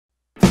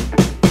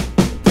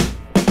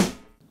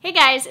Hey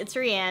guys, it's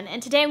Rianne,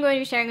 and today I'm going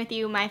to be sharing with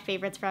you my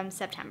favorites from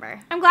September.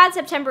 I'm glad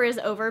September is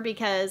over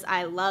because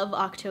I love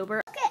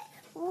October.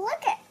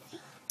 Look at,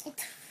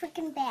 it's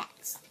freaking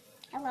bats.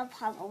 I love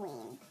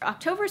Halloween.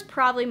 October is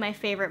probably my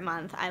favorite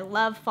month. I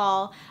love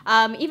fall,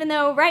 even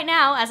though right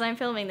now, as I'm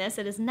filming this,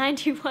 it is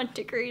 91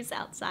 degrees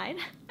outside.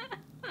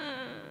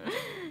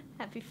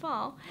 Happy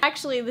fall.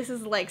 Actually, this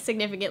is like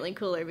significantly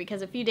cooler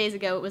because a few days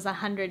ago it was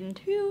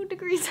 102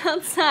 degrees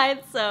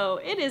outside, so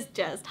it is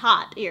just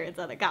hot here in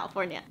Southern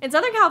California. In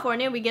Southern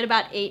California, we get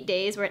about 8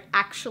 days where it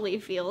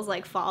actually feels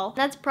like fall.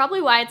 That's probably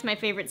why it's my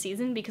favorite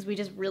season, because we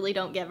just really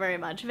don't get very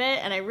much of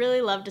it, and I really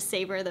love to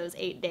savor those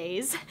 8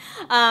 days.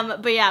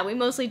 But yeah, we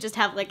mostly just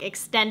have like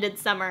extended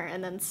summer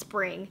and then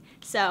spring,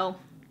 so.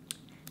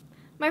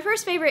 My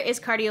first favorite is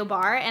Cardio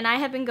Barre, and I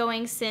have been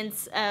going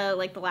since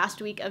like the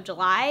last week of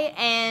July,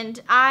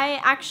 and I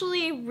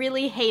actually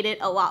really hate it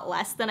a lot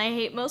less than I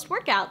hate most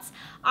workouts.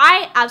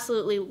 I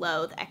absolutely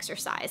loathe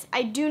exercise.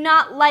 I do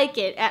not like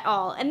it at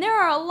all, and there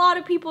are a lot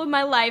of people in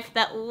my life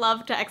that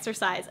love to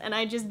exercise, and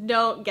I just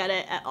don't get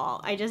it at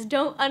all. I just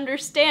don't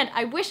understand.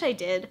 I wish I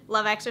did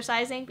love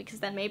exercising, because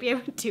then maybe I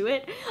would do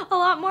it a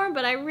lot more,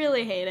 but I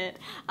really hate it,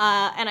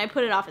 and I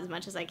put it off as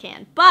much as I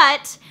can.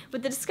 But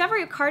with the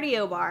discovery of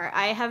Cardio Barre,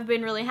 I have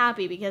been really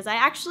happy because I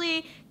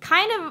actually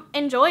kind of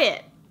enjoy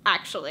it.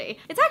 Actually,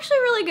 it's actually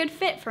a really good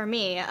fit for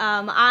me.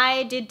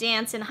 I did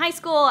dance in high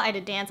school, I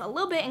did dance a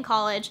little bit in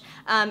college,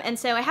 and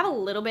so I have a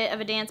little bit of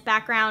a dance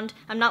background.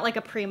 I'm not like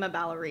a prima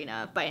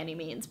ballerina by any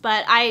means,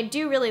 but I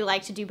do really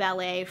like to do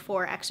ballet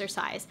for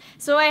exercise.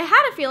 So I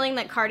had a feeling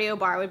that Cardio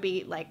Barre would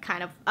be like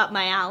kind of up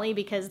my alley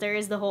because there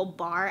is the whole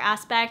bar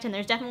aspect, and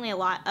there's definitely a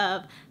lot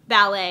of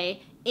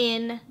ballet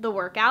in the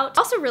workout. I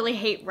also really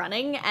hate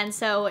running, and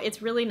so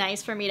it's really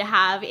nice for me to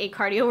have a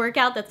cardio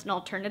workout that's an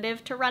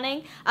alternative to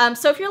running.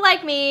 So if you're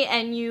like me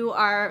and you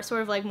are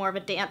sort of like more of a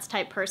dance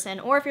type person,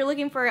 or if you're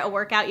looking for a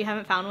workout, you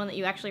haven't found one that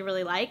you actually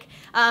really like,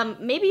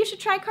 maybe you should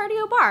try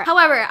Cardio Barre.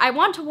 However, I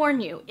want to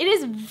warn you, it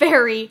is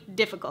very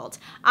difficult.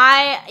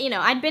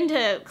 I'd been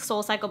to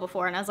SoulCycle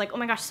before, and I was like, oh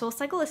my gosh,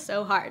 SoulCycle is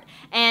so hard.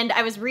 And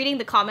I was reading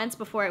the comments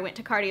before I went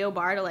to Cardio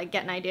Barre to like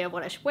get an idea of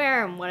what I should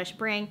wear and what I should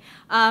bring,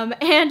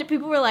 and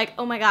people were like,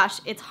 oh my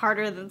gosh, it's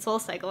harder than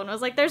SoulCycle. And I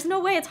was like, there's no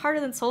way it's harder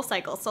than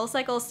SoulCycle.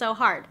 SoulCycle is so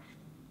hard.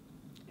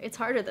 It's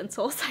harder than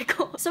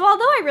SoulCycle. So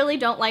although I really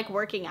don't like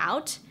working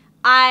out,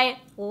 I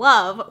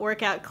love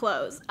workout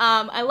clothes.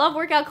 I love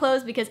workout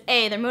clothes because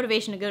A, they're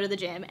motivation to go to the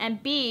gym,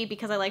 and B,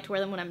 because I like to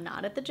wear them when I'm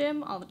not at the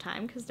gym all the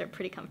time because they're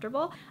pretty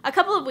comfortable. A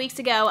couple of weeks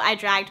ago, I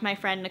dragged my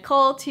friend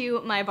Nicole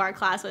to my barre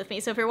class with me.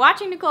 So if you're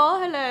watching, Nicole,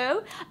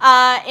 hello.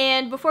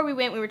 And before we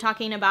went, we were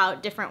talking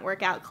about different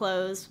workout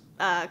clothes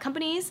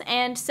companies,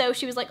 and so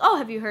she was like, oh,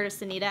 have you heard of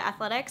Senita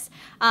Athletics?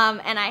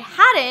 And I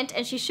hadn't,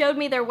 and she showed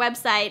me their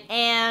website,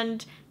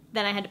 and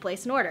then I had to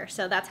place an order,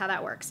 so that's how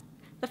that works.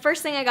 The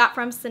first thing I got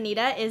from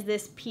Senita is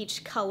this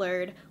peach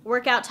colored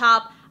workout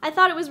top. I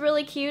thought it was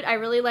really cute. I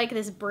really like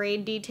this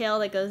braid detail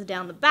that goes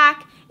down the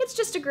back. It's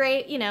just a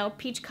great,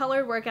 peach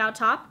colored workout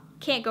top.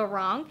 Can't go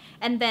wrong.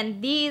 And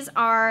then these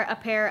are a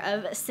pair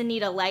of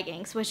Senita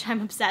leggings, which I'm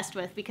obsessed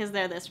with because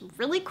they're this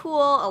really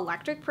cool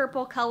electric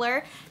purple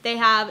color. They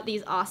have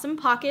these awesome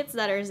pockets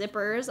that are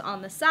zippers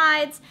on the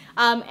sides,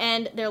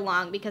 and they're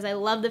long because I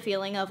love the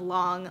feeling of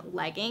long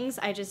leggings.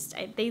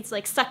 They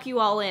like suck you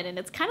all in, and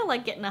it's kind of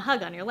like getting a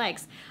hug on your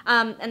legs.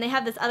 And they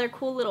have this other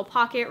cool little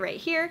pocket right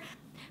here.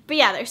 But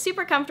yeah, they're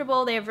super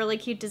comfortable, they have really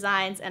cute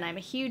designs, and I'm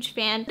a huge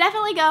fan.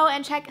 Definitely go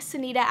and check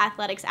Senita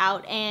Athletics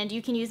out, and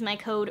you can use my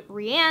code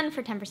Rianne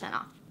for 10%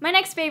 off. My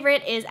next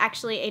favorite is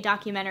actually a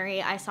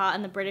documentary I saw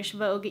on the British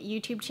Vogue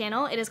YouTube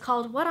channel. It is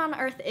called What on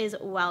Earth is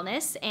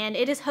Wellness, and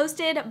it is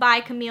hosted by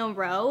Camille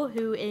Rowe,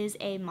 who is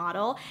a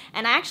model,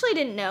 and I actually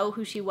didn't know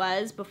who she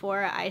was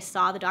before I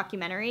saw the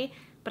documentary,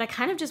 but I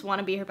kind of just want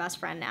to be her best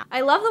friend now.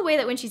 I love the way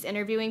that when she's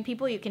interviewing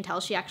people, you can tell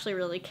she actually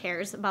really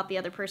cares about the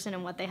other person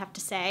and what they have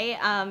to say,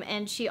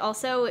 and she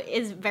also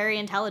is very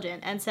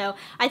intelligent, and so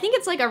I think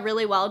it's like a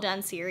really well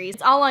done series.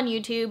 It's all on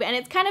YouTube, and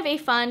it's kind of a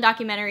fun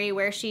documentary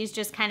where she's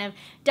just kind of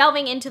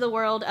delving into the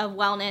world of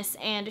wellness,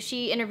 and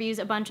she interviews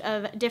a bunch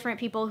of different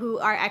people who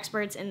are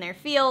experts in their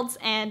fields,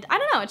 and I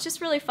don't know, it's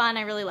just really fun.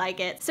 I really like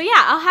it. So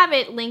yeah, I'll have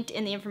it linked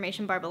in the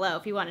information bar below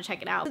if you want to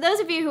check it out. So those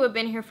of you who have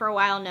been here for a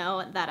while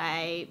know that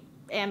I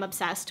am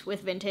obsessed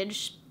with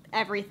vintage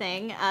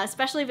everything,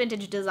 especially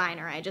vintage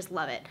designer. I just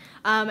love it.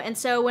 And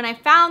so when I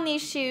found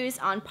these shoes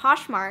on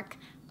Poshmark,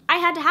 I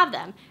had to have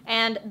them,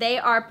 and they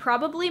are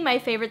probably my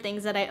favorite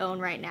things that I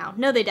own right now.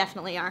 No, they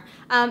definitely are.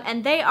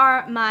 And they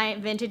are my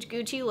vintage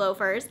Gucci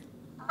loafers.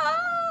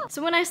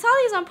 So when I saw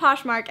these on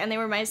Poshmark and they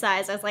were my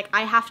size, I was like,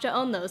 I have to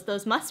own those.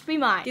 Those must be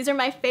mine. These are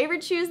my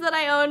favorite shoes that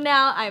I own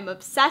now. I'm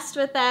obsessed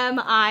with them.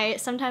 I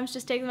sometimes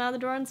just take them out of the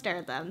drawer and stare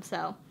at them,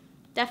 so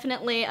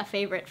definitely a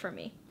favorite for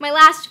me. My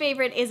last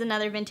favorite is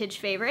another vintage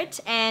favorite,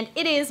 and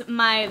it is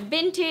my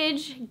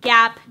vintage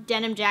Gap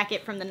denim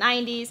jacket from the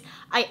 90s.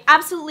 I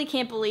absolutely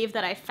can't believe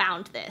that I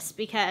found this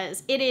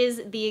because it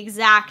is the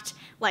exact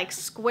like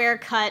square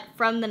cut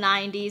from the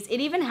 90s. It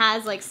even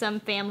has like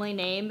some family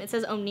name. It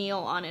says O'Neill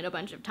on it a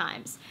bunch of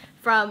times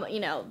from, you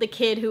know, the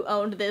kid who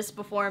owned this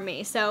before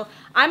me. So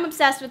I'm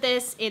obsessed with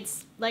this.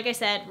 It's, like I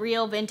said,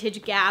 real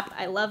vintage Gap.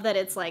 I love that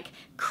it's like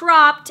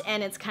cropped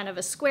and it's kind of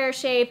a square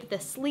shape. The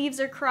sleeves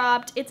are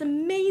cropped. It's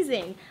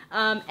amazing.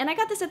 And I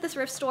got this at the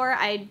thrift store.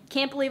 I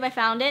can't believe I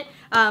found it.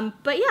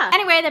 But yeah,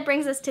 anyway, that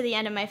brings us to the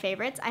end of my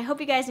favorites. I hope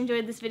you guys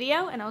enjoyed this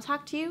video and I'll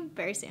talk to you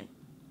very soon.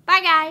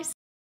 Bye guys!